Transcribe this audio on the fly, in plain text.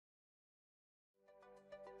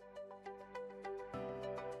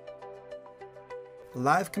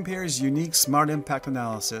LiveCompare's unique Smart Impact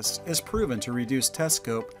Analysis is proven to reduce test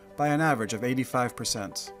scope by an average of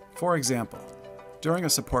 85%. For example, during a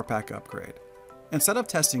support pack upgrade, instead of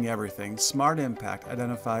testing everything, Smart Impact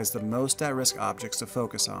identifies the most at-risk objects to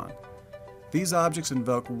focus on. These objects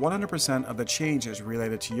invoke 100% of the changes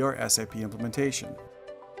related to your SAP implementation.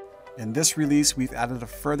 In this release, we've added a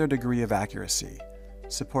further degree of accuracy,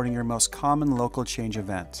 supporting your most common local change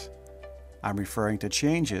event. I'm referring to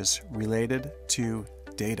changes related to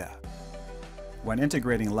data. When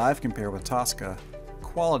integrating LiveCompare with Tosca,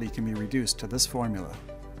 quality can be reduced to this formula.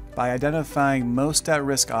 By identifying most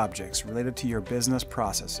at-risk objects related to your business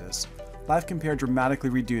processes, LiveCompare dramatically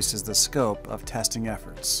reduces the scope of testing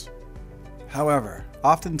efforts. However,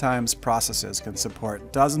 oftentimes processes can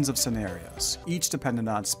support dozens of scenarios, each dependent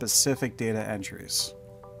on specific data entries.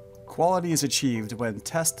 Quality is achieved when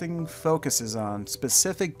testing focuses on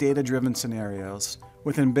specific data-driven scenarios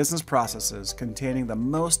within business processes containing the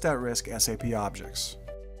most at-risk SAP objects.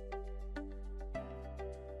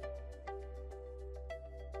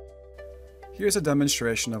 Here's a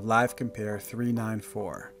demonstration of LiveCompare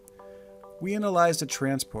 394. We analyzed a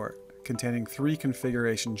transport containing 3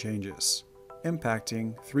 configuration changes,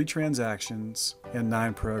 impacting 3 transactions and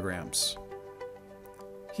 9 programs.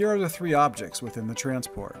 Here are the 3 objects within the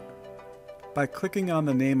transport. By clicking on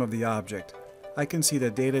the name of the object, I can see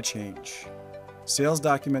the data change. Sales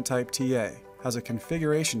document type TA has a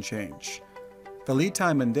configuration change. The lead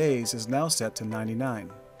time in days is now set to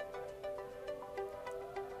 99.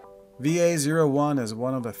 VA01 is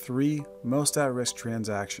one of the 3 most at-risk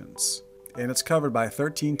transactions, and it's covered by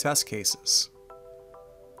 13 test cases.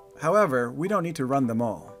 However, we don't need to run them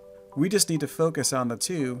all. We just need to focus on the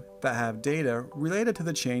 2 that have data related to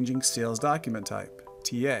the changing sales document type,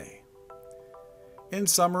 TA. In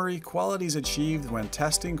summary, quality is achieved when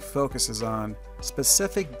testing focuses on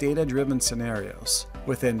specific data-driven scenarios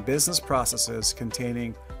within business processes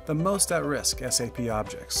containing the most at-risk SAP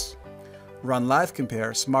objects. Run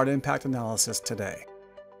LiveCompare Smart Impact Analysis today.